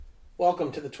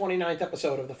Welcome to the 29th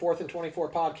episode of the 4th and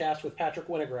 24 podcast with Patrick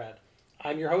Winograd.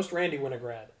 I'm your host, Randy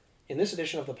Winograd. In this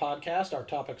edition of the podcast, our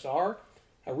topics are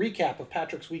a recap of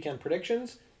Patrick's weekend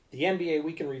predictions, the NBA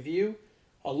Week in Review,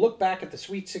 a look back at the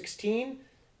Sweet 16,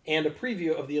 and a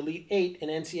preview of the Elite 8 in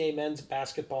NCAA men's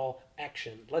basketball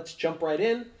action. Let's jump right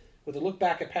in with a look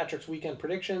back at Patrick's weekend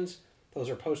predictions. Those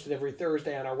are posted every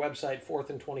Thursday on our website,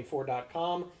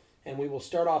 4thand24.com, and we will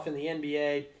start off in the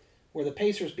NBA, where the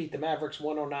Pacers beat the Mavericks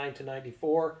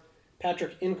 109-94.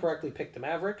 Patrick incorrectly picked the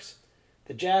Mavericks.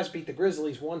 The Jazz beat the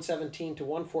Grizzlies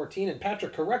 117-114, and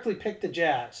Patrick correctly picked the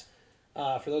Jazz.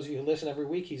 For those of you who listen every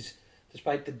week,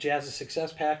 despite the Jazz's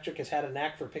success, Patrick has had a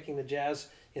knack for picking the Jazz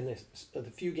in the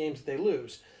few games that they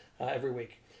lose every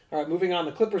week. All right, moving on.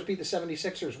 The Clippers beat the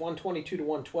 76ers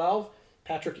 122-112.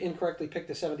 Patrick incorrectly picked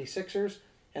the 76ers.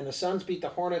 And the Suns beat the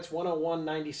Hornets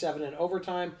 101-97 in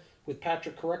overtime, with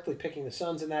Patrick correctly picking the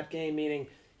Suns in that game, meaning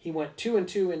he went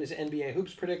 2-2 in his NBA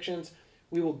Hoops predictions.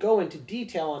 We will go into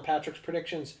detail on Patrick's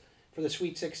predictions for the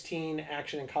Sweet 16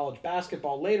 action in college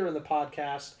basketball later in the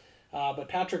podcast. But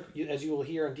Patrick, as you will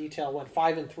hear in detail, went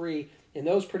 5-3 in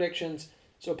those predictions.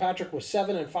 So Patrick was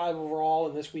 7-5 overall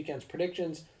in this weekend's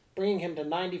predictions, bringing him to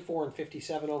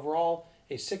 94-57 overall,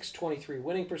 a .623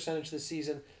 winning percentage this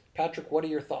season. Patrick, what are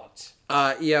your thoughts?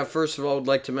 First of all, I would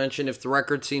like to mention if the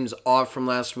record seems off from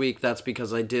last week, that's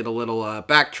because I did a little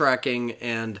backtracking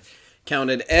and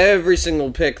counted every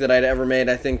single pick that I'd ever made.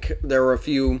 I think there were a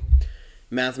few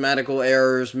mathematical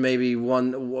errors, maybe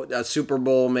a Super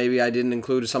Bowl, maybe I didn't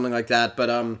include something like that. But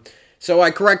so I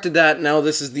corrected that. Now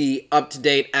this is the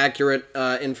up-to-date, accurate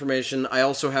information. I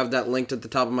also have that linked at the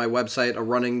top of my website, a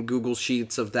running Google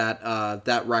Sheets of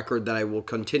that record that I will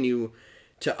continue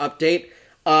to update.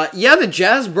 The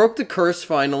Jazz broke the curse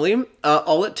finally.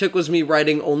 All it took was me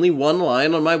writing only one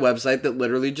line on my website that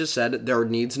literally just said, this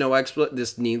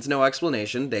needs no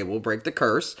explanation. They will break the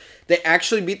curse. They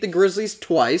actually beat the Grizzlies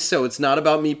twice, so it's not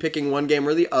about me picking one game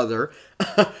or the other.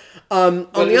 On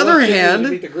the other hand,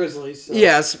 beat the Grizzlies, so.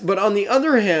 Yes, but on the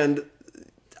other hand,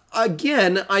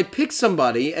 again, I picked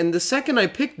somebody, and the second I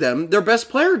picked them, their best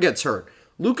player gets hurt.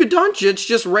 Luka Doncic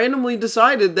just randomly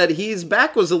decided that his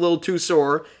back was a little too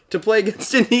sore to play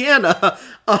against Indiana.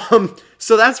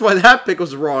 So that's why that pick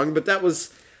was wrong, but that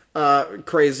was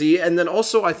crazy. And then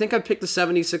also, I think I picked the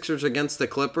 76ers against the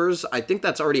Clippers. I think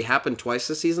that's already happened twice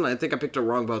this season. I think I picked it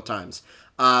wrong both times.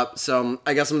 So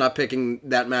I guess I'm not picking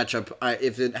that matchup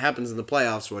if it happens in the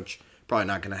playoffs, which probably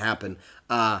not going to happen.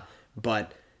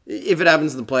 But if it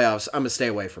happens in the playoffs, I'm going to stay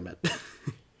away from it.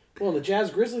 Well, the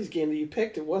Jazz-Grizzlies game that you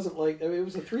picked, it wasn't like, it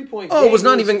was a 3-point game. Oh,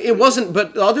 it wasn't,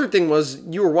 but the other thing was,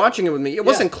 you were watching it with me, it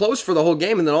wasn't close for the whole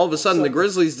game, and then all of a sudden the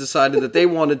Grizzlies decided that they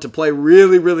wanted to play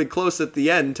really, really close at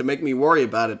the end to make me worry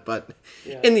about it, but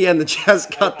in the end the Jazz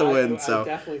got the win. I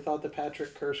definitely thought the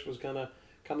Patrick curse was going to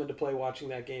come into play watching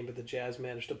that game, but the Jazz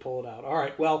managed to pull it out. All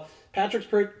right, well, Patrick's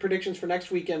predictions for next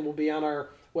weekend will be on our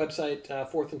website,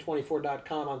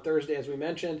 4thand24.com on Thursday, as we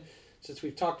mentioned. Since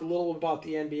we've talked a little about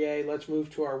the NBA, let's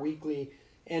move to our weekly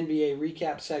NBA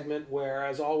recap segment where,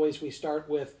 as always, we start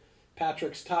with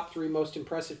Patrick's top 3 most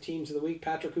impressive teams of the week.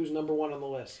 Patrick, who's number 1 on the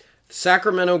list?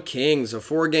 Sacramento Kings, a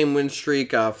 4-game win streak,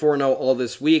 4-0 all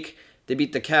this week. They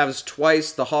beat the Cavs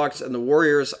twice, the Hawks, and the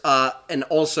Warriors. And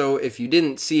also, if you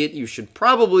didn't see it, you should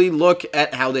probably look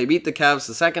at how they beat the Cavs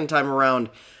the second time around.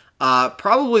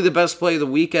 Probably the best play of the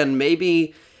weekend,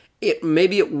 maybe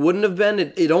it wouldn't have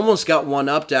been. It almost got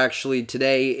one-upped actually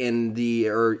yesterday in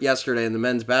the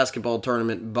men's basketball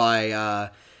tournament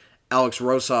by Alex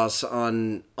Rosas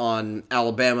on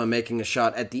Alabama making a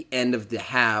shot at the end of the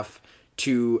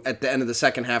end of the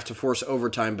second half to force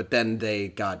overtime, but then they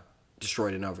got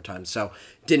destroyed in overtime. So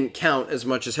didn't count as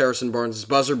much as Harrison Barnes'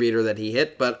 buzzer beater that he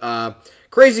hit, but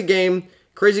crazy game.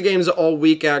 Crazy games all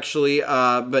week, actually.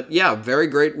 But yeah, very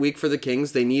great week for the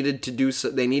Kings. They needed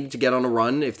to get on a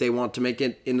run if they want to make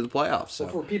it into the playoffs. So.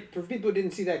 Well, for people who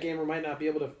didn't see that game or might not be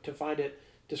able to find it,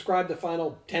 describe the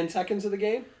final 10 seconds of the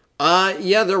game.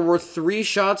 There were 3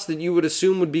 shots that you would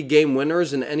assume would be game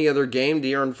winners in any other game.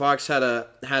 De'Aaron Fox had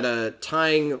a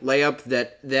tying layup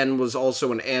that then was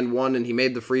also an and one, and he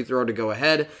made the free throw to go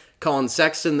ahead. Colin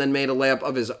Sexton then made a layup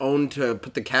of his own to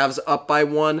put the Cavs up by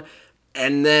 1.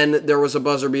 And then there was a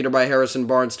buzzer beater by Harrison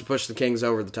Barnes to push the Kings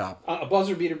over the top. A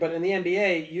buzzer beater, but in the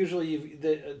NBA, usually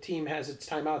the team has its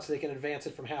timeout so they can advance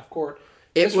it from half court.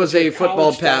 It was a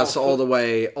football pass all the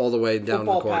way down the court.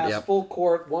 Football pass, yep. Full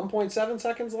court, 1.7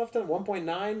 seconds left,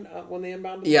 1.9 when they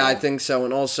inbounded. Yeah, I think so.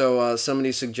 And also,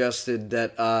 somebody suggested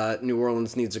that New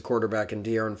Orleans needs a quarterback, and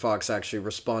De'Aaron Fox actually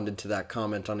responded to that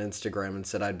comment on Instagram and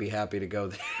said, "I'd be happy to go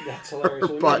there." That's hilarious.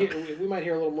 We might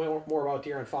hear a little more about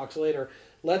De'Aaron Fox later.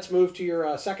 Let's move to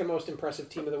your second most impressive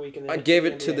team of the week. I gave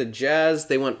it to the Jazz.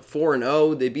 They went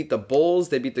 4-0. They beat the Bulls.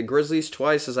 They beat the Grizzlies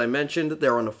twice, as I mentioned.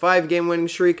 They're on a 5-game winning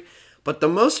streak. But the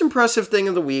most impressive thing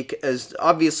of the week is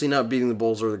obviously not beating the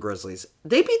Bulls or the Grizzlies.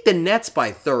 They beat the Nets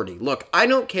by 30. Look, I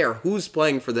don't care who's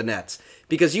playing for the Nets,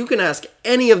 because you can ask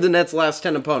any of the Nets' last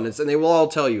 10 opponents, and they will all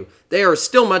tell you they are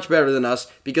still much better than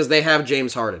us because they have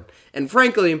James Harden. And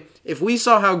frankly, if we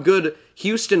saw how good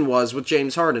Houston was with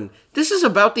James Harden, this is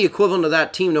about the equivalent of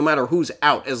that team no matter who's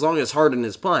out, as long as Harden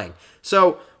is playing.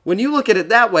 So when you look at it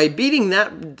that way, beating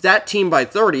that team by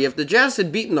 30, if the Jazz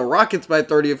had beaten the Rockets by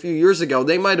 30 a few years ago,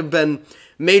 they might have been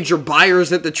major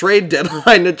buyers at the trade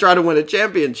deadline to try to win a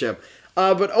championship.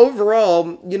 But overall,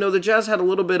 the Jazz had a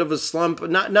little bit of a slump.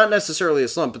 Not necessarily a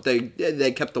slump, but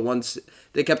they kept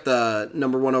the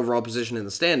number one overall position in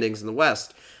the standings in the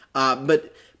West.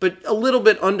 But a little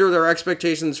bit under their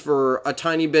expectations for a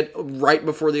tiny bit right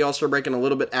before the All-Star break and a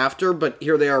little bit after. But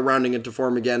here they are rounding into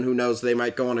form again. Who knows? They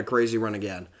might go on a crazy run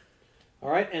again. All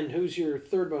right, and who's your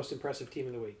third most impressive team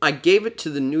of the week? I gave it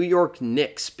to the New York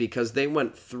Knicks because they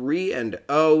went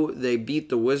 3-0. They beat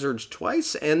the Wizards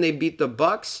twice, and they beat the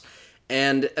Bucks.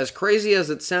 And as crazy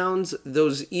as it sounds,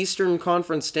 those Eastern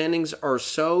Conference standings are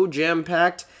so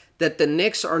jam-packed that the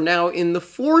Knicks are now in the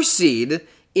 4 seed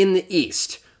in the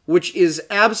East, which is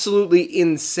absolutely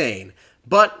insane.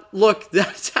 But look,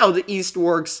 that's how the East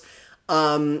works.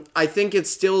 I think it's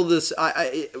still this.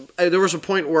 There was a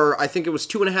point where I think it was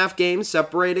 2.5 games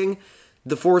separating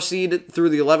the 4 seed through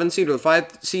the 11 seed or the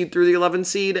 5 seed through the 11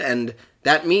 seed, and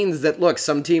that means that look,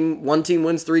 one team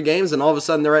wins 3 games, and all of a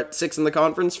sudden they're at 6 in the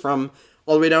conference from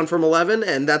all the way down from 11,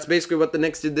 and that's basically what the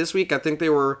Knicks did this week. I think they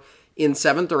were in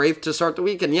 7th or 8th to start the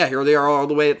week, and yeah, here they are all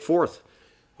the way at 4th.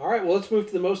 All right, well, let's move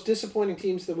to the most disappointing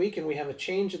teams of the week, and we have a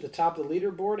change at the top of the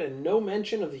leaderboard, and no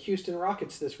mention of the Houston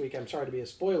Rockets this week. I'm sorry to be a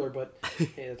spoiler, but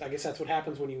I guess that's what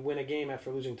happens when you win a game after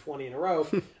losing 20 in a row.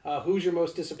 Who's your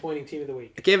most disappointing team of the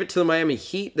week? I gave it to the Miami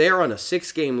Heat. They are on a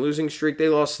 6-game losing streak. They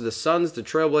lost to the Suns, the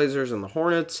Trailblazers, and the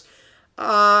Hornets.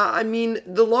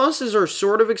 The losses are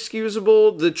sort of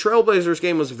excusable. The Trailblazers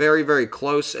game was very, very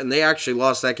close, and they actually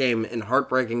lost that game in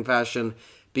heartbreaking fashion,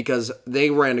 because they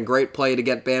ran a great play to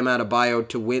get Bam Adebayo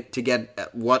to get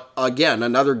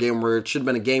another game where it should have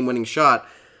been a game-winning shot.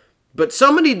 But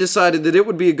somebody decided that it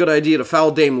would be a good idea to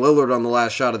foul Dame Lillard on the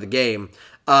last shot of the game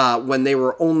when they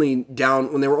were only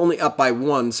up by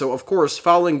 1. So, of course,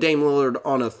 fouling Dame Lillard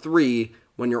on a 3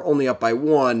 when you're only up by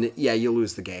 1, yeah, you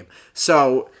lose the game.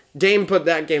 So Dame put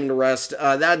that game to rest.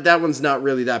 That one's not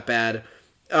really that bad.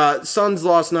 Suns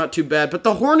lost, not too bad, but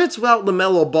the Hornets without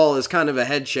LaMelo Ball is kind of a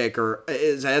head shaker,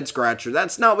 is a head scratcher.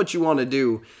 That's not what you want to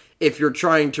do if you're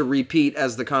trying to repeat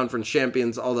as the conference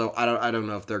champions. Although I don't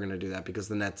know if they're going to do that because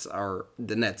the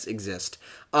Nets exist.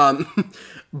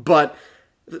 But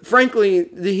frankly,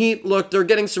 the Heat, look, they're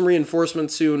getting some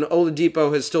reinforcements soon.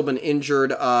 Oladipo has still been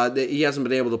injured. He hasn't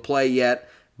been able to play yet.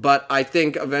 But I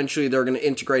think eventually they're going to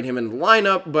integrate him in the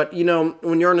lineup. But,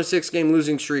 when you're on a 6-game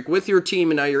losing streak with your team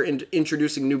and now you're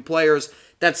introducing new players,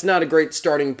 that's not a great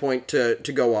starting point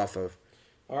to go off of.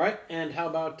 All right, and how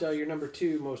about your number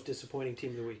 2 most disappointing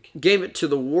team of the week? Gave it to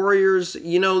the Warriors.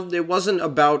 It wasn't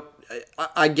about...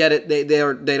 I get it. They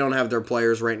don't have their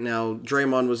players right now.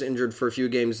 Draymond was injured for a few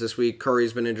games this week.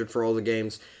 Curry's been injured for all the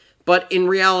games. But in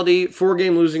reality,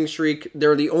 4-game losing streak,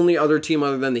 they're the only other team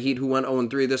other than the Heat who went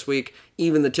 0-3 this week.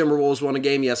 Even the Timberwolves won a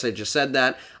game. Yes, I just said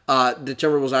that. The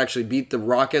Timberwolves actually beat the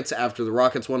Rockets after the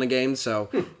Rockets won a game. So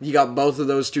you got both of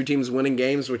those 2 teams winning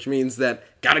games, which means that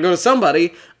got to go to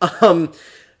somebody.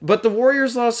 But the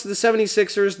Warriors lost to the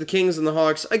 76ers, the Kings, and the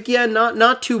Hawks. Again,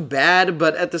 not too bad,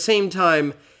 but at the same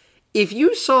time, if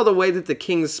you saw the way that the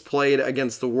Kings played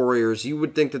against the Warriors, you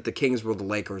would think that the Kings were the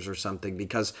Lakers or something,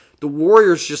 because the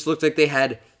Warriors just looked like they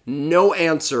had no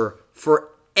answer for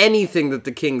anything that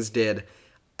the Kings did,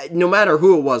 no matter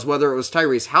who it was, whether it was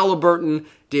Tyrese Halliburton,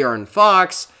 De'Aaron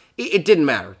Fox, it didn't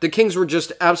matter. The Kings were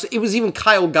just absolutely... It was even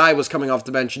Kyle Guy was coming off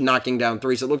the bench and knocking down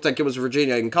threes. It looked like it was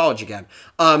Virginia in college again.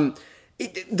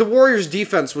 The Warriors'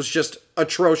 defense was just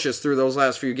atrocious through those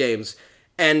last few games.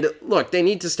 And look, they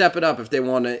need to step it up if they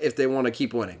want to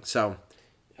keep winning. So,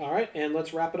 all right, and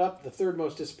let's wrap it up. The third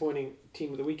most disappointing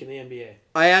team of the week in the NBA.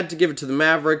 I had to give it to the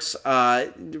Mavericks.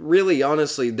 Really,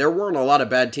 honestly, there weren't a lot of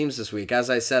bad teams this week. As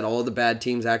I said, all the bad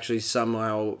teams actually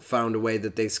somehow found a way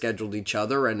that they scheduled each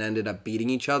other and ended up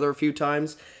beating each other a few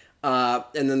times.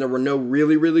 And then there were no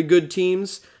really, really good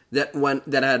teams that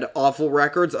had awful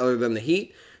records other than the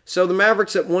Heat. So the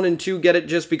Mavericks at 1-2 get it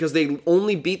just because they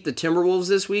only beat the Timberwolves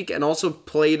this week and also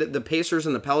played the Pacers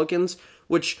and the Pelicans,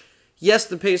 which, yes,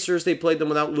 the Pacers, they played them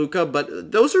without Luka,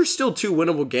 but those are still 2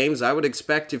 winnable games. I would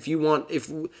expect if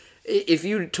If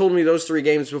you told me those 3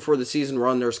 games before the season were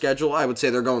on their schedule, I would say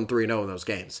they're going 3-0 in those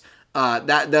games.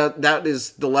 That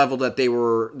is the level that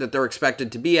they're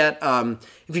expected to be at.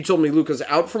 If you told me Luka's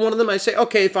out for one of them, I say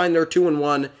okay, fine, they're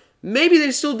 2-1. Maybe they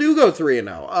still do go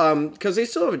 3-0 because they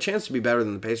still have a chance to be better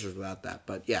than the Pacers without that.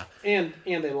 But yeah, and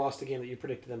they lost the game that you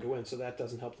predicted them to win, so that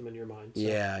doesn't help them in your mind. So.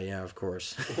 Yeah, of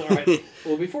course. All right.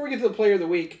 Well, before we get to the player of the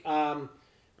week,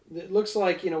 it looks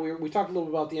like we talked a little bit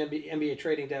about the NBA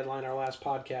trading deadline our last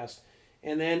podcast,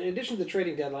 and then in addition to the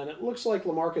trading deadline, it looks like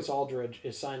LaMarcus Aldridge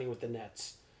is signing with the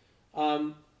Nets.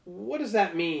 What does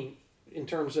that mean in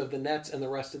terms of the Nets and the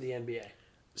rest of the NBA?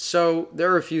 So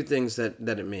there are a few things that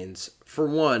it means. For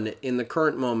one, in the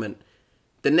current moment,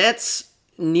 the Nets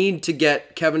need to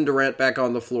get Kevin Durant back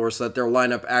on the floor so that their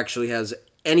lineup actually has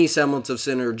any semblance of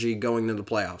synergy going into the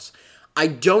playoffs. I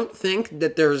don't think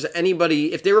that there's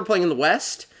anybody, if they were playing in the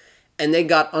West and they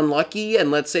got unlucky, and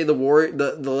let's say the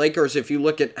Lakers, if you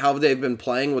look at how they've been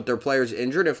playing with their players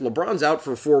injured, if LeBron's out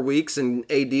for 4 weeks and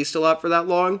AD's still out for that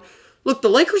long, look, the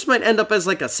Lakers might end up as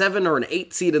like a 7 or an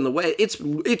 8 seed in the West.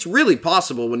 It's really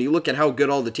possible when you look at how good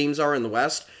all the teams are in the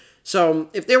West. So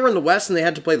if they were in the West and they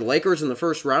had to play the Lakers in the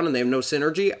first round and they have no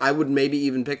synergy, I would maybe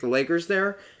even pick the Lakers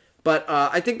there. But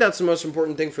I think that's the most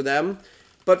important thing for them.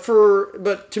 But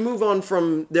to move on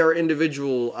from their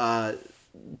individual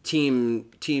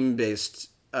team-based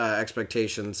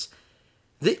expectations,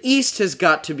 the East has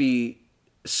got to be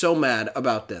so mad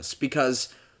about this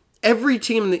because every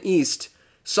team in the East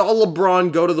saw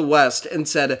LeBron go to the West and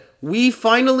said, we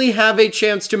finally have a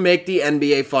chance to make the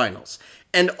NBA Finals.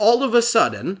 And all of a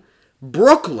sudden,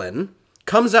 Brooklyn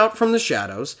comes out from the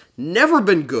shadows, never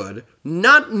been good,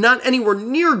 not anywhere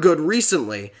near good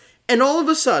recently, and all of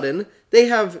a sudden, they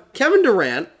have Kevin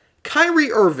Durant,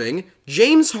 Kyrie Irving,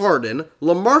 James Harden,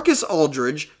 LaMarcus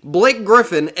Aldridge, Blake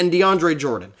Griffin, and DeAndre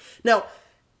Jordan. Now,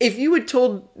 if you had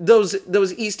told those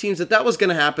East teams that was going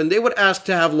to happen, they would ask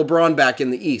to have LeBron back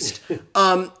in the East.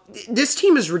 This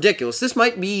team is ridiculous. This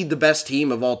might be the best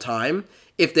team of all time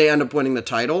if they end up winning the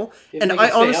title. And I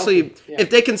honestly,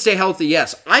 if they can stay healthy,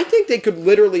 yes. I think they could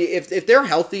literally, if they're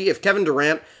healthy, if Kevin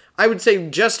Durant, I would say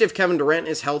just if Kevin Durant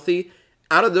is healthy,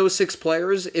 out of those 6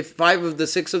 players, if 5 of the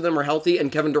 6 of them are healthy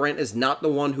and Kevin Durant is not the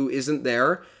one who isn't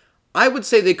there, I would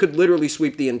say they could literally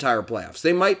sweep the entire playoffs.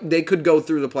 They could go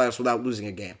through the playoffs without losing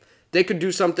a game. They could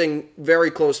do something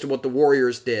very close to what the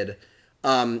Warriors did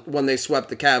when they swept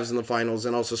the Cavs in the finals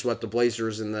and also swept the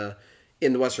Blazers in the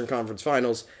Western Conference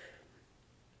Finals.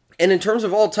 And in terms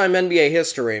of all-time NBA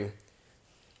history,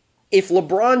 if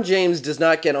LeBron James does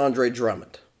not get Andre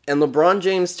Drummond, and LeBron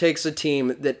James takes a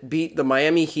team that beat the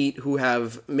Miami Heat, who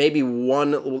have maybe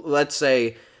one, let's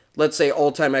say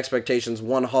all-time expectations,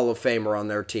 one Hall of Famer on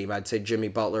their team. I'd say Jimmy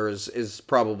Butler is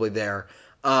probably there.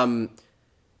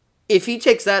 If he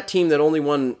takes that team that only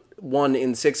won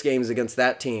in 6 games against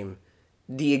that team,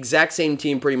 the exact same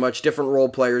team pretty much, different role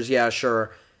players, yeah,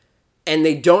 sure, and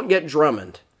they don't get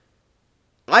Drummond,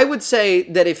 I would say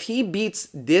that if he beats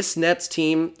this Nets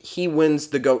team, he wins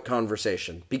the GOAT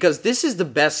conversation. Because this is the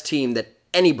best team that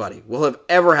anybody will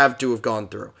ever have to have gone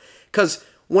through. Because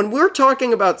when we're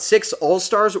talking about 6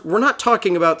 All-Stars, we're not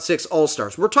talking about 6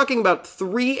 All-Stars. We're talking about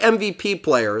 3 MVP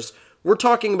players. We're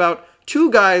talking about 2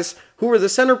 guys who were the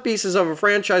centerpieces of a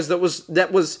franchise that was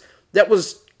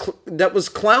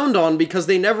clowned on because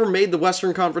they never made the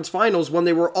Western Conference Finals when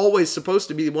they were always supposed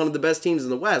to be one of the best teams in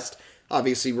the West.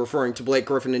 Obviously referring to Blake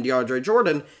Griffin and DeAndre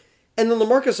Jordan. And then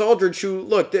LaMarcus Aldridge, who,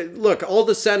 look, all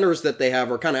the centers that they have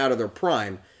are kind of out of their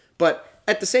prime. But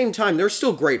at the same time, they're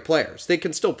still great players. They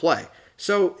can still play.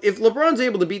 So if LeBron's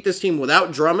able to beat this team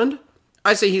without Drummond,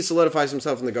 I say he solidifies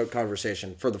himself in the GOAT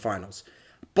conversation for the finals.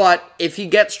 But if he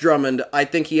gets Drummond, I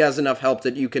think he has enough help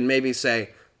that you can maybe say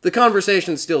the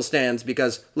conversation still stands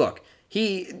because, look,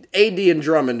 AD and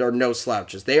Drummond are no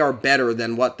slouches. They are better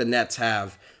than what the Nets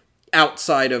have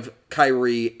outside of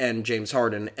Kyrie and James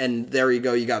Harden, and there you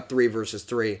go, you got 3 versus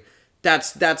 3.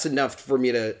 That's enough for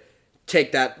me to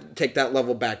take that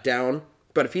level back down.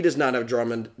 But if he does not have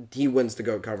Drummond, he wins the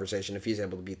GOAT conversation if he's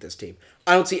able to beat this team.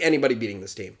 I don't see anybody beating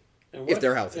this team if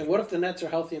they're healthy. And what if the Nets are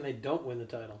healthy and they don't win the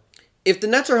title? If the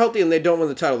Nets are healthy and they don't win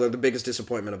the title, they're the biggest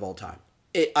disappointment of all time.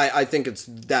 I think it's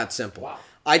that simple. Wow.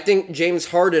 I think James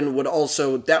Harden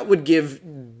would give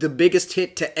the biggest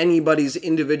hit to anybody's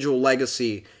individual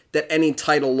legacy that any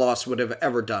title loss would have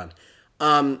ever done.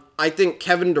 I think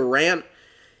Kevin Durant,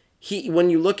 when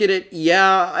you look at it,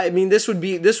 yeah, I mean this would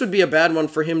be a bad one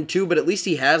for him too, but at least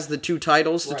he has the 2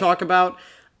 titles to talk about.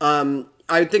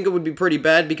 I think it would be pretty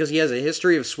bad because he has a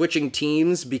history of switching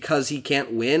teams because he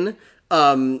can't win,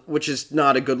 which is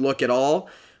not a good look at all.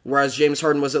 whereas James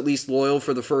Harden was at least loyal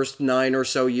for the first 9 or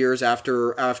so years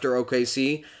after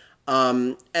OKC.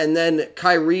 And then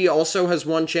Kyrie also has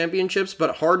won championships,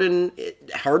 but Harden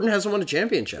hasn't won a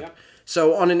championship. Yep.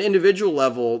 So on an individual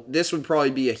level, this would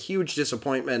probably be a huge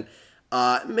disappointment.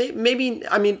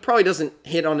 Probably doesn't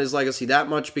hit on his legacy that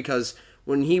much because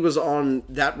when he was on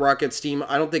that Rockets team,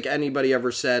 I don't think anybody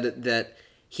ever said that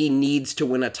he needs to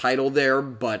win a title there,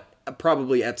 but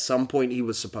probably at some point he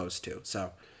was supposed to.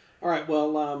 So, all right.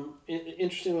 Well,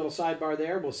 interesting little sidebar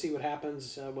there. We'll see what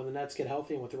happens when the Nets get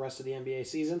healthy and with the rest of the NBA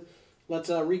season. Let's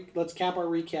cap off our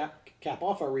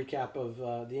recap of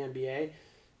the NBA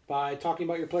by talking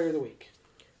about your player of the week.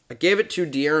 I gave it to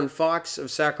De'Aaron Fox of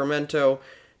Sacramento.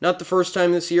 Not the first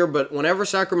time this year, but whenever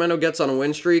Sacramento gets on a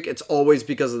win streak, it's always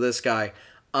because of this guy.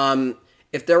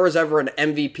 If there was ever an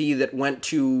MVP that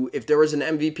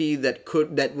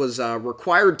was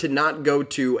required to not go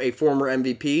to a former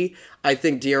MVP, I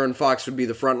think De'Aaron Fox would be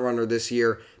the front runner this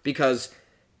year because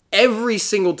every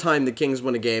single time the Kings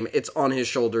win a game, it's on his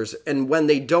shoulders, and when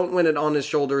they don't win it on his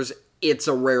shoulders, it's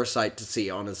a rare sight to see,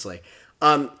 honestly.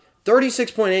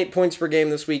 36.8 points per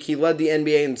game this week. He led the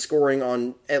NBA in scoring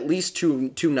on at least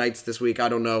two nights this week. I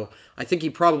don't know. I think he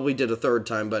probably did a third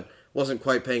time, but wasn't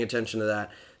quite paying attention to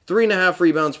that. 3.5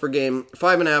 rebounds per game,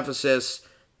 5.5 assists,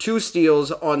 2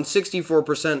 steals on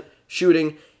 64%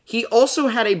 shooting. He also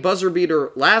had a buzzer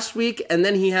beater last week, and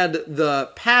then he had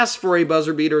the pass for a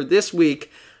buzzer beater this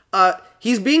week.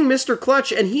 He's being Mr.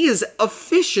 Clutch, and he is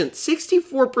efficient.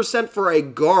 64% for a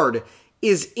guard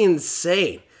is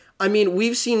insane. I mean,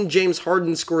 we've seen James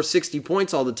Harden score 60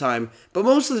 points all the time, but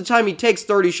most of the time he takes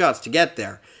 30 shots to get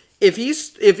there. If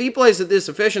he plays at this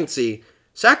efficiency,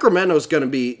 Sacramento's going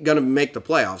to make the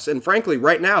playoffs. And frankly,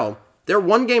 right now, they're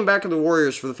 1 game back of the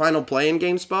Warriors for the final play-in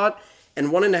game spot, and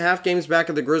 1.5 games back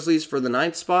of the Grizzlies for the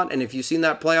 9th spot. And if you've seen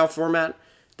that playoff format,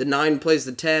 the 9 plays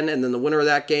the 10, and then the winner of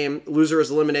that game, loser is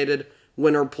eliminated.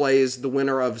 Winner plays the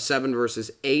winner of 7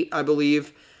 versus 8, I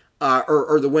believe.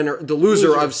 The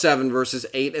loser of 7 versus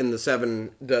 8, and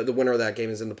the winner of that game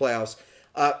is in the playoffs.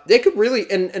 They could really,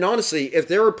 and honestly, if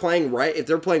they're playing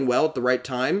well at the right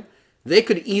time, they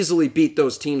could easily beat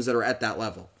those teams that are at that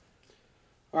level.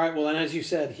 All right. Well, and as you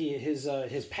said,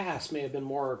 his pass may have been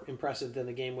more impressive than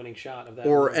the game-winning shot of that.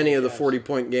 Or any of the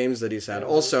 40-point games that he's had.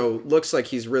 Also, looks like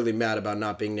he's really mad about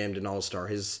not being named an All-Star.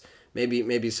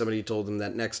 Maybe somebody told him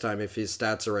that next time if his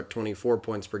stats are at 24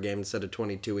 points per game instead of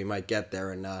 22, he might get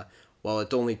there. And while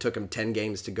it only took him 10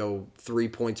 games to go 3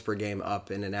 points per game up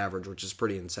in an average, which is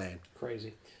pretty insane.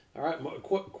 Crazy. All right,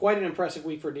 quite an impressive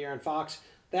week for De'Aaron Fox.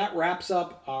 That wraps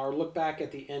up our look back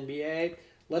at the NBA.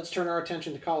 Let's turn our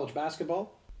attention to college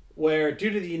basketball, where due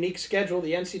to the unique schedule,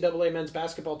 the NCAA men's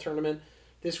basketball tournament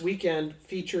this weekend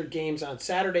featured games on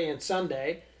Saturday and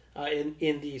Sunday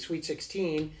in the Sweet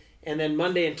 16, and then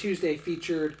Monday and Tuesday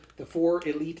featured the 4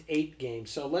 Elite 8 games.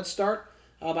 So let's start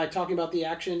by talking about the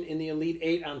action in the Elite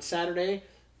 8 on Saturday.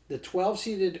 The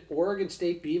 12-seeded Oregon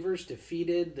State Beavers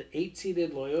defeated the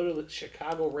 8-seeded Loyola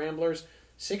Chicago Ramblers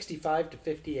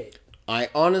 65-58. I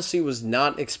honestly was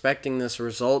not expecting this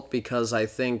result because I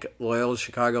think Loyola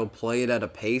Chicago played at a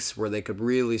pace where they could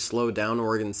really slow down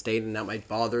Oregon State, and that might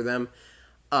bother them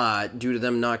due to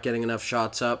them not getting enough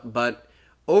shots up. But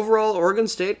overall, Oregon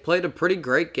State played a pretty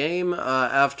great game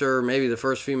after maybe the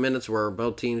first few minutes where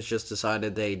both teams just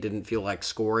decided they didn't feel like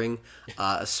scoring,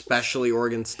 especially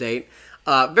Oregon State.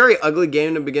 Very ugly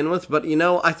game to begin with, but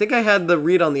I think I had the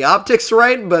read on the optics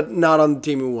right, but not on the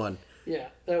team who won. Yeah,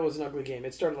 that was an ugly game.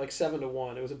 It started like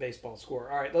 7-1. It was a baseball score.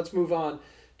 All right, let's move on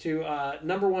to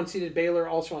number 1 seeded Baylor,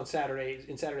 also on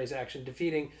Saturday's action,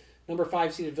 defeating number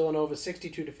 5 seeded Villanova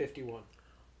 62-51.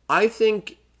 I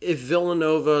think if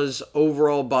Villanova's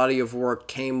overall body of work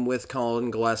came with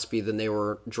Colin Gillespie, then they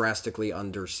were drastically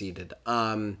underseeded.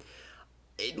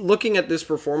 Looking at this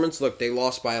performance, they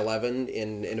lost by 11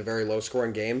 in a very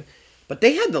low-scoring game. But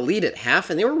they had the lead at half,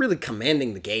 and they were really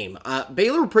commanding the game.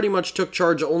 Baylor pretty much took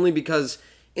charge only because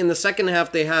in the second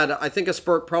half they had, I think, a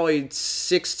spurt probably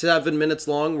 6-7 minutes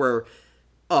long where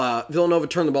Villanova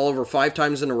turned the ball over 5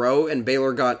 times in a row, and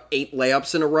Baylor got 8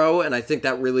 layups in a row, and I think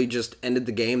that really just ended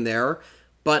the game there.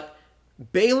 But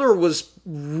Baylor was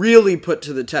really put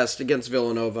to the test against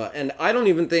Villanova, and I don't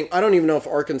even know if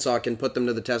Arkansas can put them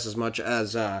to the test as much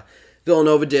as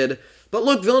Villanova did. But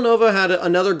look, Villanova had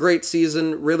another great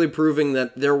season, really proving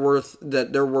that they're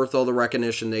worth all the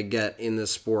recognition they get in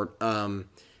this sport.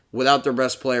 Without their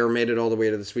best player, made it all the way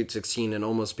to the Sweet 16 and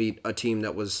almost beat a team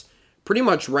that was pretty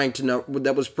much ranked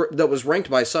that was ranked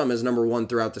by some as number 1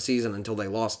 throughout the season until they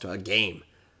lost a game.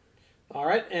 All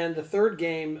right, and the third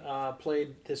game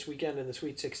played this weekend in the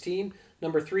Sweet 16.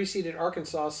 Number 3 seeded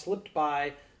Arkansas slipped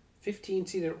by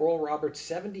 15-seeded Oral Roberts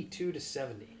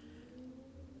 72-70.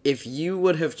 If you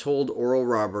would have told Oral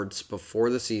Roberts before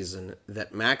the season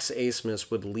that Max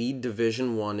Abmas would lead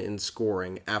Division I in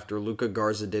scoring after Luka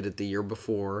Garza did it the year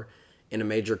before in a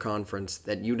major conference,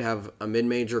 that you'd have a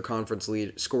mid-major conference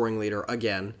scoring leader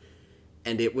again,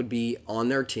 and it would be on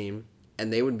their team,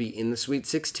 and they would be in the Sweet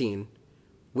 16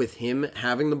 with him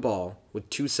having the ball with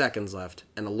 2 seconds left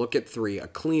and a look at three, a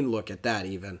clean look at that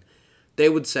even, they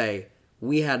would say,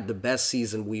 we had the best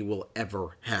season we will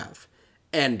ever have.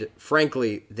 And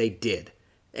frankly, they did.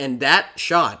 And that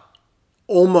shot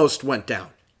almost went down.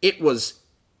 It was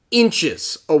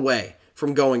inches away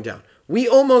from going down. We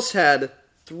almost had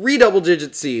 3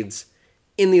 double-digit seeds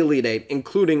in the Elite Eight,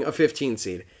 including a 15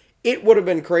 seed. It would have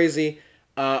been crazy,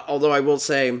 although I will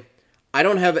say, I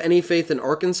don't have any faith in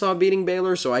Arkansas beating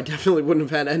Baylor, so I definitely wouldn't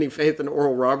have had any faith in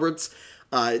Oral Roberts.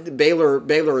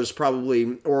 Baylor is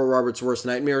probably Oral Roberts' worst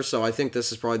nightmare, so I think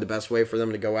this is probably the best way for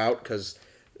them to go out, because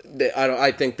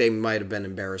I think they might have been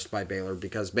embarrassed by Baylor,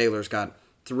 because Baylor's got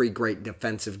 3 great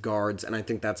defensive guards, and I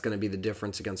think that's going to be the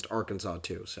difference against Arkansas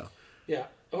too. So yeah,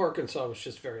 Arkansas was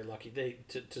just very lucky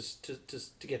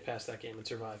to get past that game and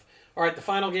survive. All right, the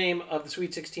final game of the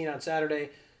Sweet 16 on Saturday,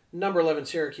 number 11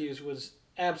 Syracuse was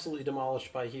absolutely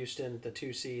demolished by Houston, the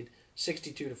 2 seed,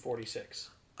 62-46.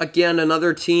 Again,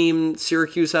 another team.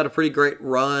 Syracuse had a pretty great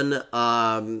run.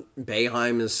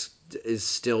 Boeheim is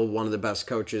still one of the best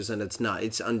coaches, and it's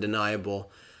undeniable.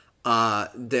 He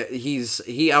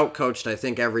outcoached, I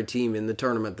think, every team in the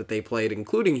tournament that they played,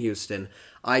 including Houston.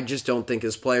 I just don't think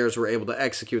his players were able to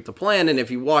execute the plan. And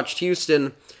if you watched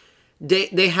Houston,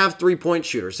 they have 3-point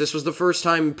shooters. This was the first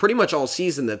time pretty much all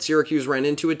season that Syracuse ran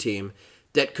into a team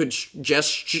that could just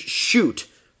shoot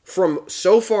from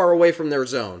so far away from their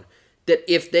zone that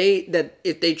if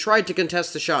they tried to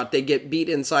contest the shot, they get beat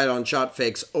inside on shot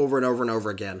fakes over and over and over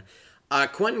again.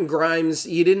 Quentin Grimes,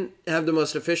 he didn't have the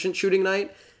most efficient shooting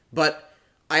night, but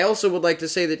I also would like to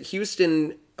say that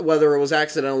Houston, whether it was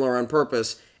accidental or on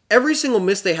purpose, every single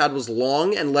miss they had was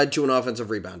long and led to an offensive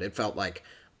rebound, it felt like.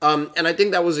 And I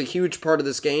think that was a huge part of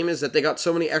this game, is that they got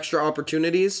so many extra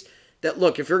opportunities that,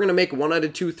 look, if you're going to make 1 out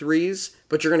of 2 threes,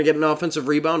 but you're going to get an offensive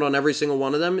rebound on every single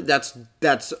one of them,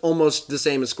 that's almost the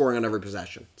same as scoring on every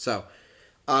possession. So,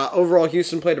 overall,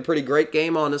 Houston played a pretty great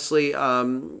game, honestly.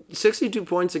 62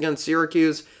 points against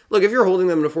Syracuse. Look, if you're holding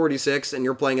them to 46 and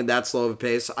you're playing at that slow of a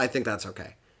pace, I think that's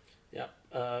okay.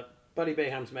 Yeah. Buddy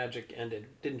Boeheim's magic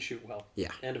didn't shoot well.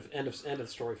 Yeah. End of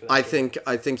story for that.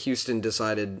 I think Houston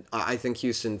decided. I think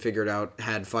Houston figured out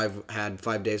had 5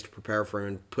 days to prepare for him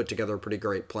and put together a pretty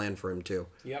great plan for him too.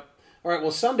 Yep. All right.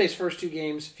 Well, Sunday's first 2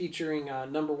 games featuring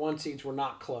number 1 seeds were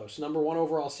not close. Number 1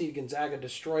 overall seed Gonzaga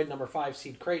destroyed number 5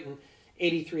 seed Creighton,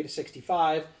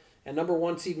 83-65, and number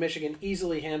 1 seed Michigan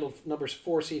easily handled number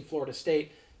 4 seed Florida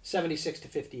State,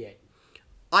 76-58.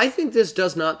 I think this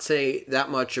does not say that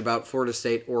much about Florida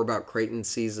State or about Creighton's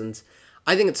seasons.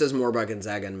 I think it says more about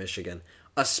Gonzaga and Michigan,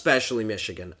 especially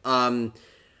Michigan.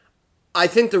 I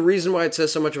think the reason why it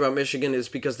says so much about Michigan is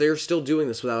because they're still doing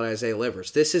this without Isaiah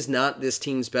Livers. This is not this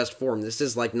team's best form. This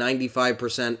is like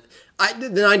 95%. The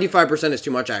 95% is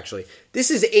too much, actually. This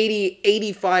is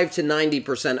 85 to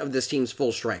 90% of this team's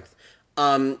full strength.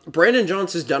 Brandon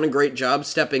Jones has done a great job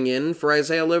stepping in for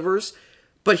Isaiah Livers,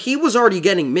 but he was already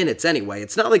getting minutes anyway.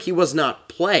 It's not like he was not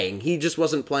playing. He just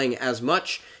wasn't playing as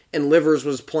much, and Livers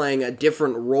was playing a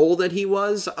different role that he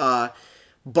was.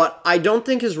 But I don't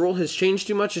think his role has changed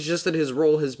too much. It's just that his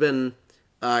role has been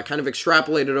kind of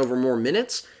extrapolated over more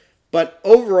minutes. But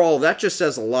overall, that just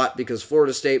says a lot, because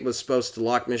Florida State was supposed to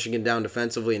lock Michigan down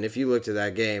defensively, and if you looked at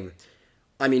that game,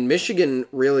 I mean, Michigan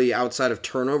really, outside of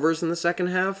turnovers in the second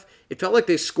half, it felt like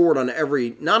they scored on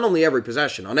not only every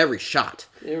possession, on every shot.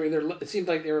 It seemed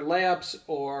like they were layups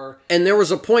or... And there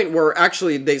was a point where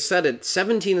actually they said it,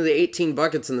 17 of the 18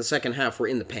 buckets in the second half were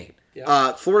in the paint.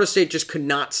 Yeah. Florida State just could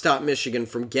not stop Michigan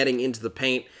from getting into the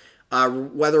paint.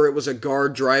 Whether it was a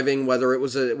guard driving, whether it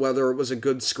was a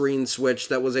good screen switch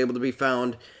that was able to be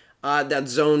found, that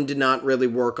zone did not really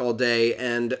work all day.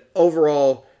 And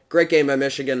overall, great game by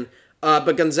Michigan.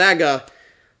 But Gonzaga,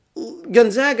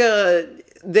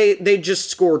 they just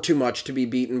score too much to be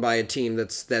beaten by a team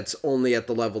that's only at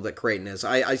the level that Creighton is.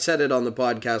 I said it on the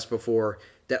podcast before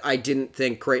that I didn't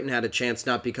think Creighton had a chance,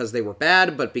 not because they were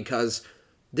bad, but because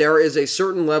there is a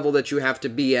certain level that you have to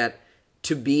be at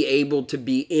to be able to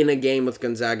be in a game with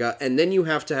Gonzaga, and then you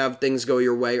have to have things go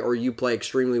your way or you play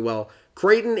extremely well.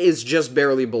 Creighton is just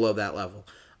barely below that level.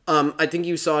 I think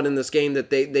you saw it in this game that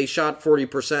they shot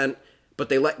 40%, but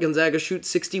they let Gonzaga shoot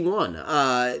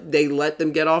 61%. They let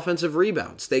them get offensive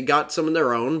rebounds. They got some of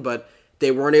their own, but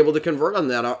they weren't able to convert on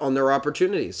that on their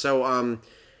opportunities. So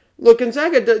Look,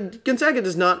 Gonzaga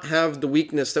does not have the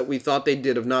weakness that we thought they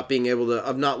did of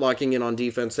not locking in on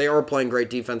defense. They are playing great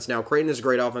defense now. Creighton is a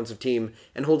great offensive team,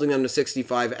 and holding them to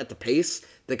 65 at the pace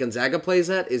that Gonzaga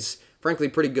plays at is frankly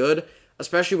pretty good,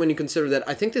 especially when you consider that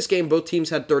I think this game both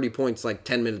teams had 30 points like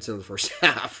 10 minutes into the first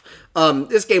half.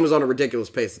 This game was on a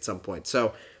ridiculous pace at some point.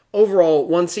 So overall,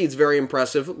 1 seed's very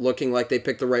impressive, looking like they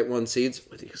picked the right 1 seeds,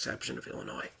 with the exception of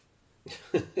Illinois.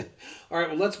 All right,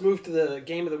 well, let's move to the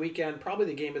game of the weekend, probably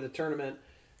the game of the tournament.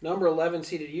 Number 11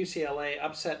 seeded UCLA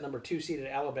upset number 2 seeded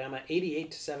Alabama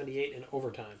 88-78 in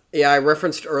overtime. Yeah, I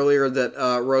referenced earlier that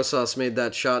Rosas made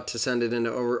that shot to send it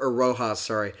into Rojas,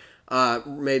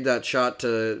 made that shot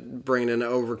to bring it into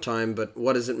overtime, but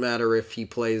what does it matter if he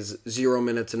plays 0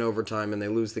 minutes in overtime and they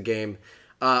lose the game?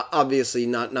 Obviously,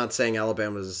 not saying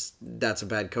that's a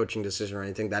bad coaching decision or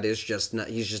anything. That is just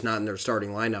he's just not in their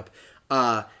starting lineup.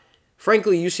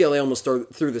 Frankly, UCLA almost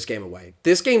threw this game away.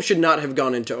 This game should not have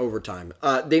gone into overtime.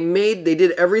 They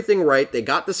did everything right. They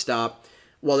got the stop.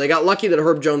 Well, they got lucky that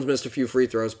Herb Jones missed a few free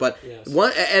throws, but yes.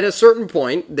 At a certain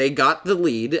point, they got the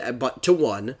lead to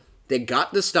 1. They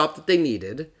got the stop that they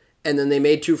needed, and then they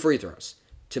made 2 free throws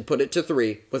to put it to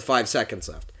 3 with 5 seconds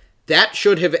left. That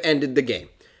should have ended the game.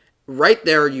 Right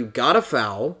there, you got to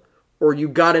foul, or you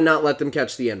got to not let them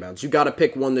catch the inbounds. You got to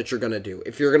pick one that you're going to do.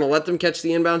 If you're going to let them catch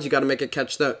the inbounds, you got to make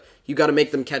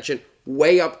them catch it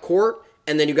way up court,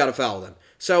 and then you got to foul them.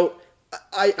 So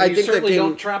I think certainly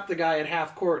don't trap the guy at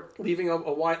half court, leaving a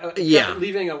wide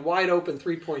open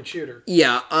 3-point shooter.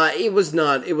 Yeah, it was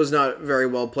not very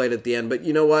well played at the end. But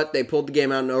you know what? They pulled the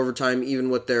game out in overtime, even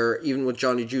with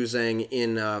Johnny Juzang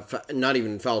in not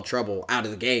even foul trouble out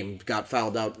of the game. Got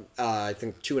fouled out. I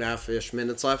think 2.5-ish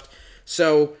minutes left.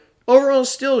 So overall,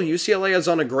 still UCLA is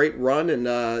on a great run, and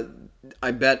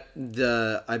I bet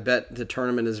the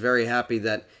tournament is very happy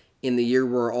that in the year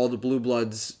where all the Blue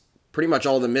Bloods, pretty much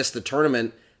all of them missed the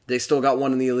tournament, they still got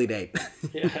one in the Elite Eight.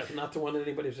 Yeah, not the one that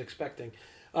anybody was expecting.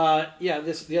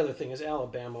 The other thing is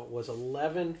Alabama was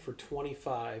 11 for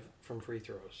 25 from free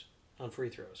throws,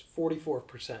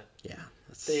 44%. Yeah.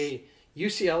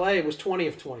 UCLA was 20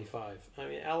 of 25. I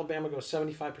mean, Alabama goes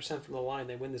 75% from the line.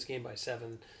 They win this game by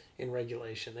 7 in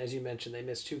regulation. As you mentioned, they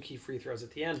missed 2 key free throws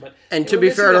at the end. And to be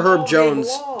fair to Herb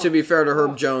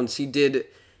Jones, he did.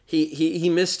 He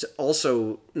missed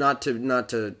also, not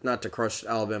to crush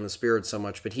Alabama's spirit so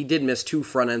much, but he did miss 2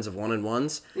 front ends of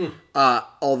 1-and-1s.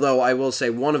 Although I will say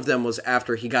one of them was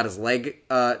after he got his leg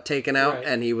taken out, right,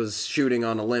 and he was shooting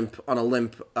on a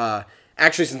limp.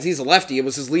 Actually, since he's a lefty, it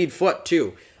was his lead foot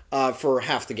too for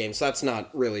half the game. So that's not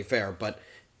really fair. But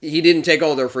he didn't take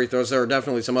all their free throws. There are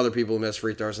definitely some other people who missed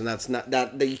free throws, and that's not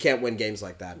that you can't win games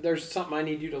like that. There's something I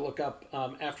need you to look up.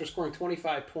 After scoring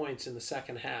 25 points in the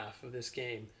second half of this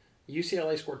game,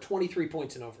 UCLA scored 23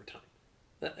 points in overtime.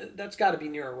 That's got to be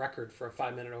near a record for a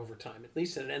 5-minute overtime, at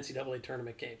least in an NCAA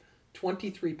tournament game.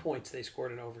 23 points they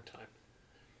scored in overtime.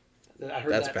 I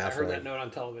heard that note on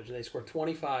television. They scored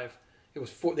 25.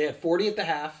 They had 40 at the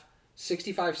half,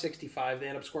 65-65. They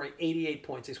ended up scoring 88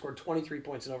 points. They scored 23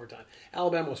 points in overtime.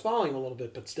 Alabama was fouling a little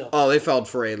bit, but still. Oh, they fouled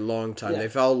for a long time. Yeah. They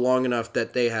fouled long enough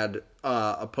that they had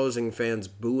opposing fans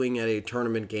booing at a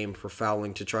tournament game for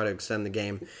fouling to try to extend the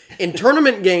game. In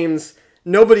tournament games,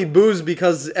 nobody boos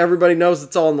because everybody knows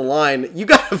it's all on the line. You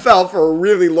got to foul for a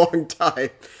really long time.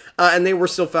 And they were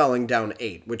still fouling down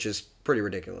 8, which is pretty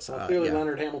ridiculous. Clearly,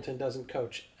 Leonard Hamilton doesn't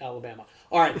coach Alabama.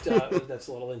 All right, that's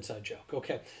a little inside joke.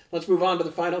 Okay, let's move on to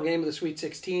the final game of the Sweet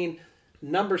 16.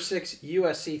 Number 6,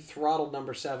 USC throttled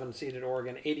number 7, seeded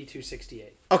Oregon, 82-68.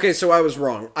 Okay, so I was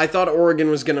wrong. I thought Oregon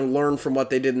was going to learn from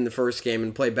what they did in the first game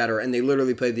and play better, and they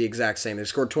literally played the exact same. They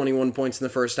scored 21 points in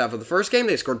the first half of the first game.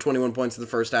 They scored 21 points in the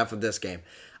first half of this game.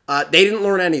 They didn't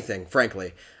learn anything,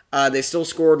 frankly. They still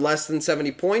scored less than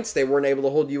 70 points. They weren't able to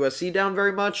hold USC down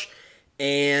very much.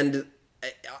 And,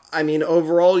 I mean,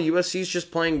 overall, USC's just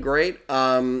playing great.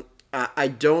 I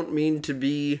don't mean to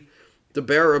be the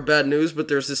bearer of bad news, but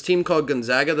there's this team called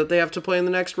Gonzaga that they have to play in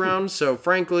the next round. So,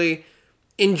 frankly,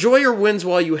 enjoy your wins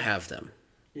while you have them.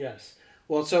 Yes.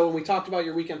 Well, so when we talked about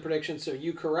your weekend predictions, so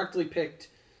you correctly picked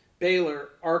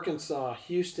Baylor, Arkansas,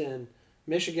 Houston,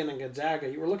 Michigan, and Gonzaga.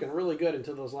 You were looking really good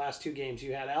until those last 2 games.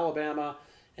 You had Alabama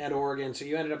and Oregon, so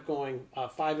you ended up going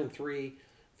 5-3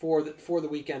 for the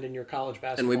weekend in your college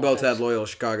basketball. And we both had Loyola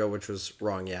Chicago, which was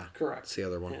wrong, yeah. Correct. That's the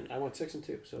other one. And I went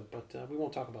 6-2, but we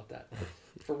won't talk about that.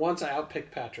 For once, I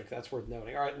outpicked Patrick. That's worth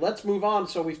noting. All right, let's move on.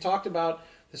 So we've talked about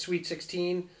the Sweet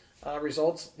 16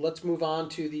 results. Let's move on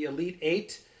to the Elite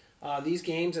 8. These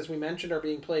games, as we mentioned, are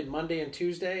being played Monday and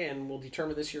Tuesday, and will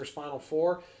determine this year's Final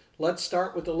Four. Let's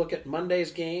start with a look at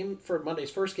Monday's game. For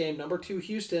Monday's first game, number 2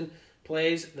 Houston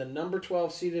plays the number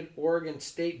 12 seeded Oregon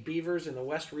State Beavers in the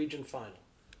West Region Final.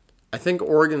 I think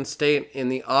Oregon State, in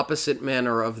the opposite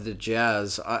manner of the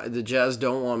Jazz, the Jazz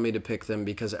don't want me to pick them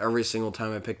because every single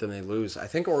time I pick them, they lose. I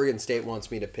think Oregon State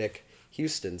wants me to pick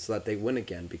Houston so that they win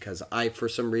again because for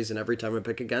some reason, every time I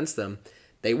pick against them,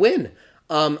 they win.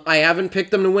 I haven't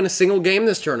picked them to win a single game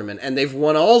this tournament, and they've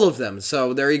won all of them.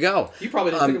 So there you go. You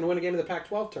probably didn't pick them to win a game of the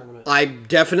Pac-12 tournament. I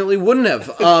definitely wouldn't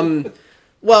have.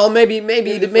 Well, maybe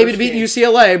to beat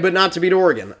UCLA, but not to beat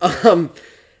Oregon.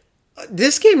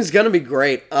 This game is going to be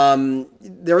great.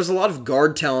 There's a lot of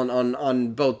guard talent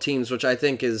on both teams, which I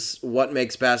think is what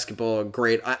makes basketball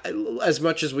great. As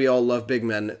much as we all love big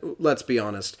men, let's be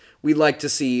honest, we like to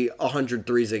see 100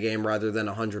 threes a game rather than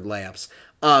 100 layups.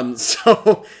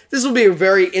 So this will be a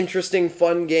very interesting,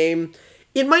 fun game.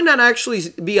 It might not actually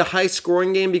be a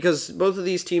high-scoring game because both of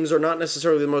these teams are not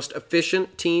necessarily the most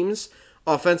efficient teams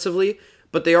offensively,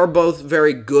 but they are both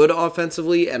very good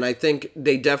offensively, and I think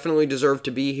they definitely deserve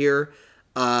to be here.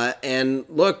 And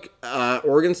look,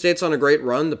 Oregon State's on a great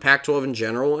run. The Pac-12 in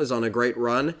general is on a great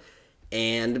run,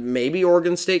 and maybe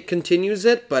Oregon State continues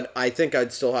it, but I think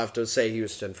I'd still have to say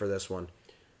Houston for this one.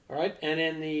 All right, and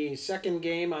in the second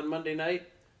game on Monday night,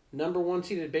 number 1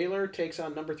 seeded Baylor takes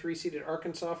on number 3 seeded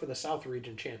Arkansas for the South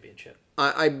Region Championship.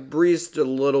 I breezed a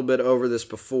little bit over this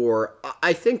before.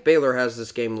 I think Baylor has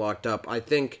this game locked up. I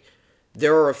think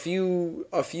there are a few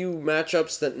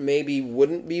matchups that maybe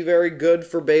wouldn't be very good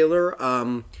for Baylor,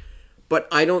 but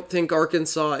I don't think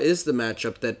Arkansas is the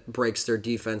matchup that breaks their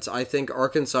defense. I think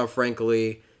Arkansas,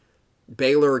 frankly,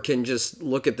 Baylor can just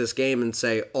look at this game and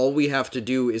say, all we have to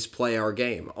do is play our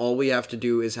game. All we have to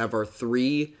do is have our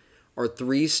three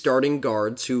starting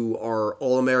guards, who are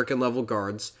All-American level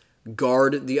guards,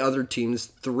 guard the other team's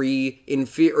 3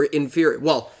 inferior,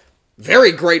 well,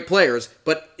 very great players,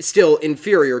 but still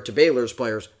inferior to Baylor's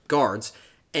players, guards,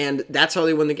 and that's how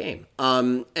they win the game.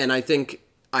 And I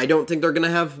don't think they're going to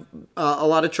have a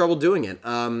lot of trouble doing it.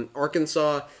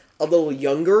 Arkansas, a little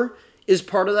younger, is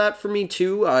part of that for me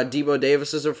too. Debo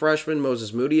Davis is a freshman,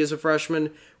 Moses Moody is a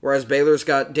freshman, whereas Baylor's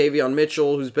got Davion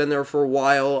Mitchell, who's been there for a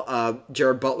while.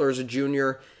 Jared Butler is a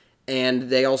junior, and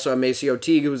they also have Maceo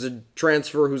Teague, who's a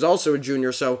transfer, who's also a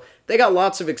junior. So they got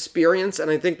lots of experience,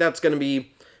 and I think that's going to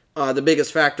be the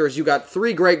biggest factor. Is you got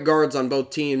 3 great guards on both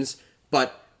teams,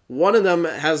 but one of them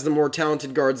has the more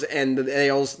talented guards, and they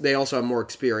also have more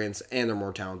experience, and they're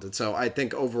more talented. So I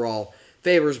think overall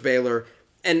favors Baylor.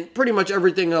 And pretty much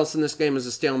everything else in this game is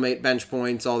a stalemate, bench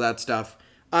points, all that stuff.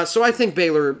 So I think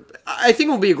Baylor, I think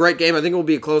it will be a great game. I think it will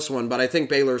be a close one, but I think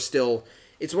Baylor still,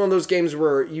 it's one of those games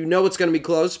where you know it's going to be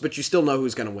close, but you still know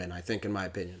who's going to win, I think, in my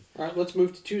opinion. All right, let's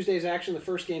move to Tuesday's action. The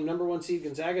first game, number 1 seed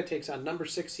Gonzaga takes on number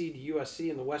 6 seed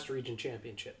USC in the West Region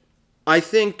Championship. I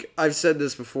think I've said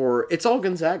this before. It's all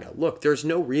Gonzaga. Look, there's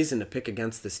no reason to pick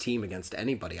against this team against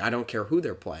anybody. I don't care who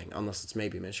they're playing, unless it's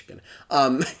maybe Michigan.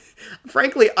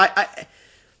 Frankly,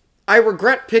 I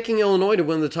regret picking Illinois to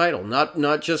win the title.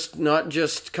 Not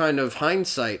just kind of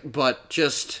hindsight, but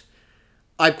just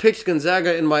I picked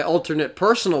Gonzaga in my alternate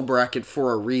personal bracket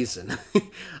for a reason.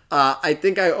 I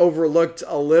think I overlooked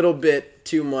a little bit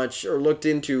too much, or looked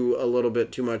into a little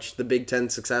bit too much, the Big Ten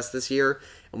success this year.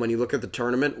 And when you look at the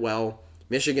tournament, well,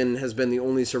 Michigan has been the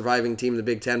only surviving team in the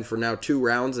Big Ten for now 2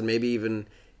 rounds, and maybe even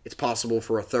it's possible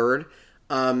for a third.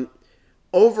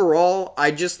 Overall,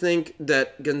 I just think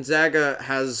that Gonzaga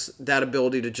has that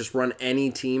ability to just run any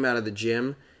team out of the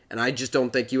gym, and I just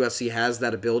don't think USC has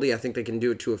that ability. I think they can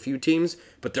do it to a few teams,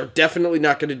 but they're definitely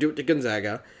not going to do it to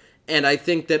Gonzaga. And I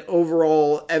think that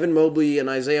overall, Evan Mobley and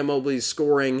Isaiah Mobley's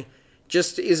scoring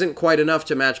just isn't quite enough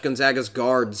to match Gonzaga's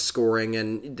guards scoring,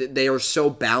 and they are so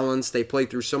balanced. They play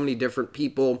through so many different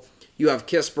people. You have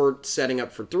Kispert setting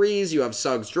up for threes, you have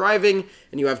Suggs driving,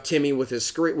 and you have Timmy with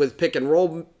his with pick and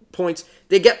roll points.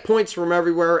 They get points from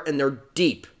everywhere, and they're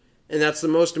deep. And that's the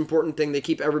most important thing. They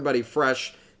keep everybody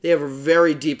fresh. They have a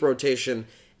very deep rotation,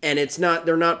 and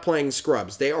they're not playing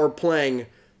scrubs. They are playing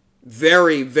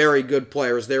very, very good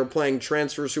players. They're playing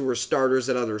transfers who were starters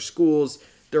at other schools.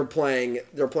 They're playing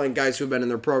guys who've been in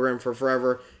their program for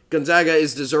forever. Gonzaga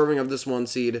is deserving of this 1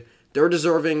 seed. They're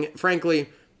deserving, frankly,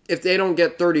 if they don't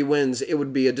get 30 wins, it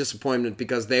would be a disappointment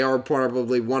because they are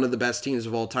probably one of the best teams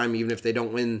of all time, even if they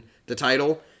don't win the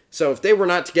title. So if they were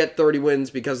not to get 30 wins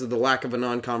because of the lack of a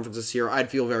non-conference this year, I'd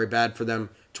feel very bad for them.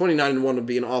 29-1 would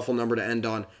be an awful number to end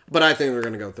on, but I think they're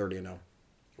going to go 30-0.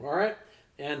 All right.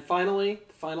 And finally,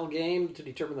 the final game to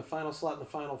determine the final slot in the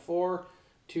Final Four.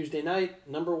 Tuesday night,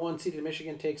 number 1 seeded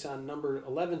Michigan takes on number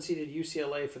 11 seeded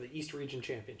UCLA for the East Region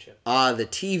Championship. The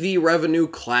TV Revenue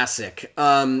Classic.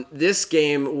 This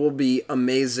game will be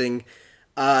amazing.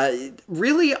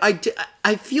 Really,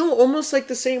 I feel almost like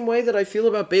the same way that I feel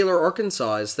about Baylor,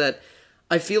 Arkansas, is that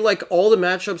I feel like all the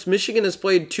matchups, Michigan has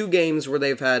played 2 games where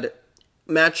they've had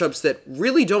matchups that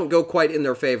really don't go quite in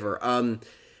their favor.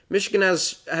 Michigan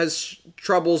has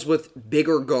troubles with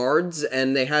bigger guards,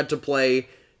 and they had to play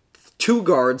 2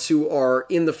 guards who are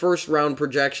in the first round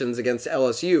projections against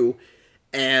LSU.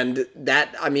 And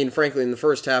that, I mean, frankly, in the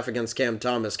first half against Cam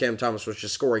Thomas was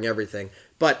just scoring everything.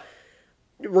 But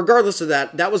regardless of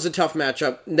that, that was a tough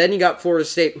matchup. Then you got Florida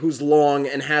State, who's long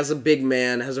and has a big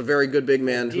man, has a very good big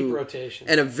man. Deep rotation.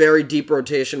 And a very deep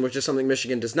rotation, which is something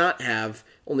Michigan does not have,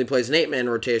 only plays an 8-man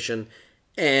rotation.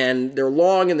 And they're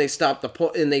long, and they stop the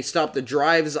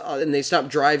drives, and they stop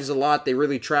drives a lot. They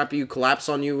really trap you, collapse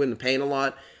on you in the paint a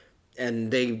lot.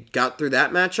 And they got through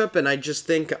that matchup, and I just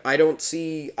think I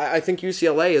think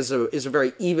UCLA is a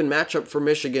very even matchup for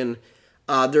Michigan.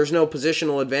 There's no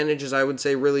positional advantages, I would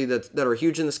say, really, that are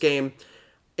huge in this game,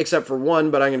 except for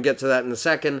one, but I'm going to get to that in a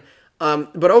second.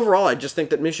 But overall, I just think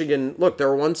that Michigan, look,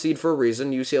 they're a 1 seed for a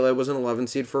reason. UCLA was an 11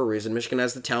 seed for a reason. Michigan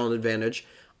has the talent advantage.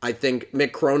 I think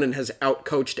Mick Cronin has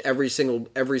outcoached every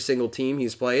single team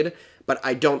he's played, but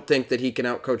I don't think that he can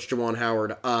outcoach Juwan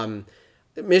Howard.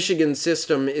 Michigan's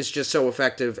system is just so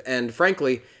effective, and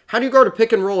frankly, how do you guard a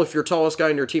pick and roll if your tallest guy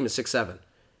on your team is 6'7"?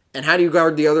 And how do you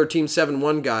guard the other team's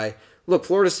 7'1" guy? Look,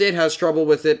 Florida State has trouble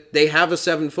with it. They have a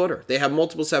 7-footer. They have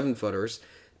multiple 7-footers.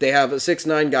 They have a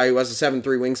 6'9" guy who has a 7'3"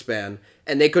 wingspan,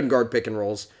 and they couldn't guard pick and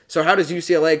rolls. So how does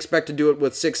UCLA expect to do it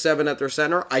with 6'7" at their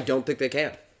center? I don't think they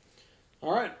can.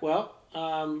 All right, well,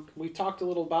 we talked a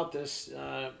little about this.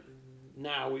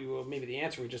 Now, maybe the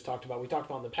answer we just talked about. We talked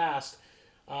about in the past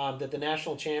that the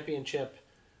national championship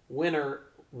winner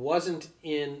wasn't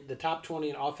in the top 20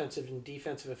 in offensive and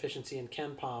defensive efficiency in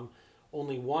KenPom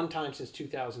only one time since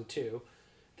 2002.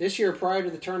 This year, prior to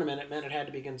the tournament, it meant it had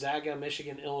to be Gonzaga,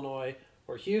 Michigan, Illinois,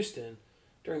 or Houston.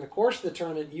 During the course of the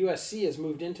tournament, USC has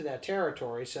moved into that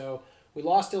territory. So we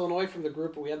lost Illinois from the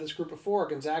group, but we had this group of 4,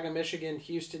 Gonzaga, Michigan,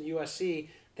 Houston, USC.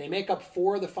 They make up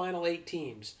 4 of the final 8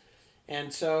 teams.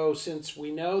 And so since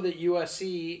we know that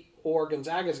USC or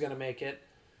Gonzaga is going to make it,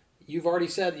 you've already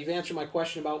said, you've answered my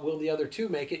question about will the other 2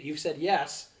 make it. You've said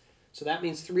yes. So that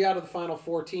means 3 out of the final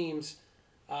 4 teams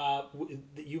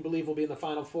that you believe will be in the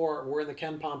final 4 were in the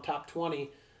KenPom top 20.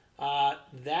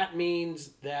 That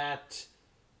means that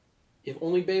if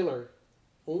only Baylor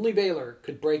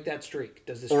could break that streak.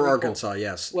 Does this or Arkansas? Hold?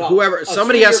 Yes. Well, whoever,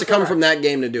 somebody has to come from that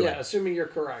game to do it. Yeah, assuming you're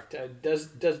correct. Does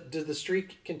the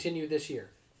streak continue this year?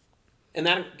 And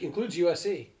that includes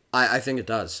USC. I think it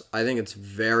does. I think it's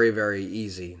very, very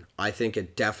easy. I think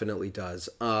it definitely does.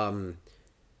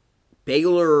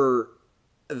 Baylor,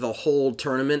 the whole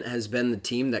tournament, has been the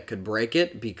team that could break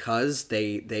it because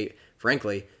they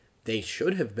frankly, they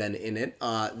should have been in it.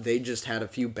 They just had a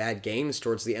few bad games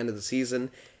towards the end of the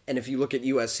season. And if you look at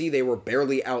USC, they were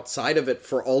barely outside of it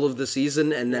for all of the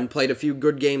season and then played a few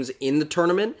good games in the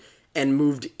tournament and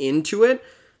moved into it.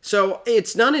 So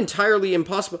it's not entirely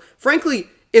impossible. Frankly,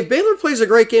 if Baylor plays a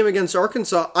great game against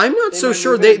Arkansas, I'm not so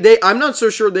sure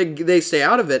they stay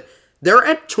out of it. They're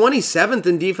at 27th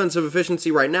in defensive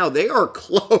efficiency right now. They are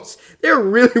close. They're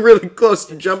really, really close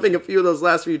to jumping a few of those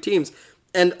last few teams.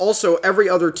 And also, every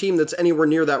other team that's anywhere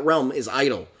near that realm is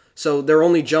idle. So they're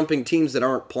only jumping teams that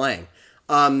aren't playing.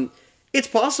 It's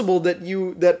possible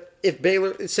that if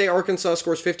Baylor, say Arkansas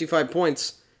scores 55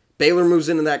 points, Baylor moves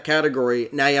into that category.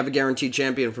 Now you have a guaranteed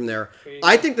champion from there.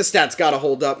 I think the stats got to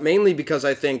hold up, mainly because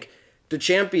I think the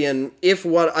champion, if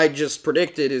what I just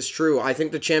predicted is true, I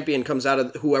think the champion comes out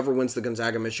of whoever wins the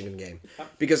Gonzaga-Michigan game.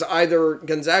 Because either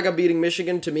Gonzaga beating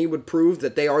Michigan, to me, would prove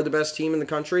that they are the best team in the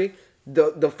country.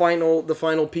 The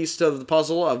final piece to the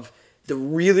puzzle of the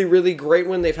really, really great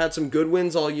win. They've had some good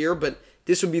wins all year, but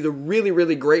this would be the really,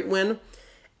 really great win.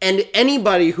 And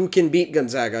anybody who can beat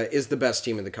Gonzaga is the best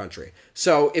team in the country.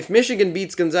 So if Michigan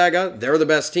beats Gonzaga, they're the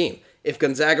best team. If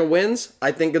Gonzaga wins,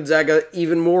 I think Gonzaga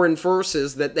even more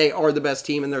enforces that they are the best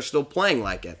team and they're still playing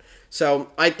like it.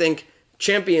 So I think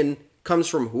champion comes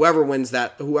from whoever wins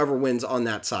on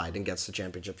that side and gets the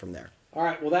championship from there. All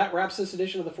right, well, that wraps this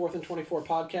edition of the 4th and 24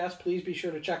 podcast. Please be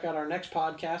sure to check out our next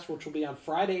podcast, which will be on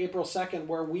Friday, April 2nd,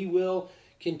 where we will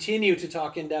continue to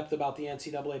talk in depth about the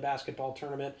NCAA basketball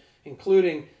tournament,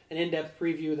 including an in-depth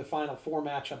preview of the Final Four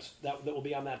matchups that will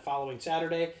be on that following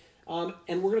Saturday. And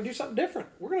we're going to do something different.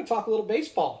 We're going to talk a little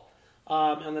baseball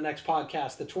on the next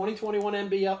podcast. The 2021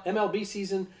 MLB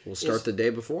season will start the day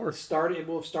before. It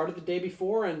will have started the day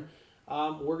before, and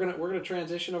we're gonna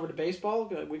transition over to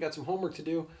baseball. We got some homework to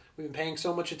do. We've been paying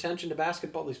so much attention to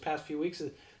basketball these past few weeks.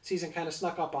 The season kind of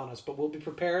snuck up on us, but we'll be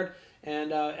prepared,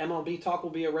 and MLB talk will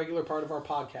be a regular part of our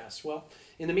podcast. Well,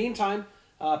 in the meantime,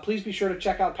 Please be sure to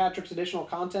check out Patrick's additional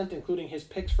content, including his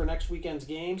picks for next weekend's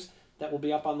games. That will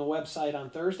be up on the website on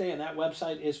Thursday, and that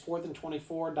website is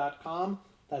 4than24.com.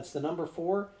 That's the number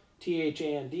 4,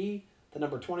 THAND, the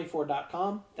number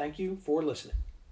 24.com. Thank you for listening.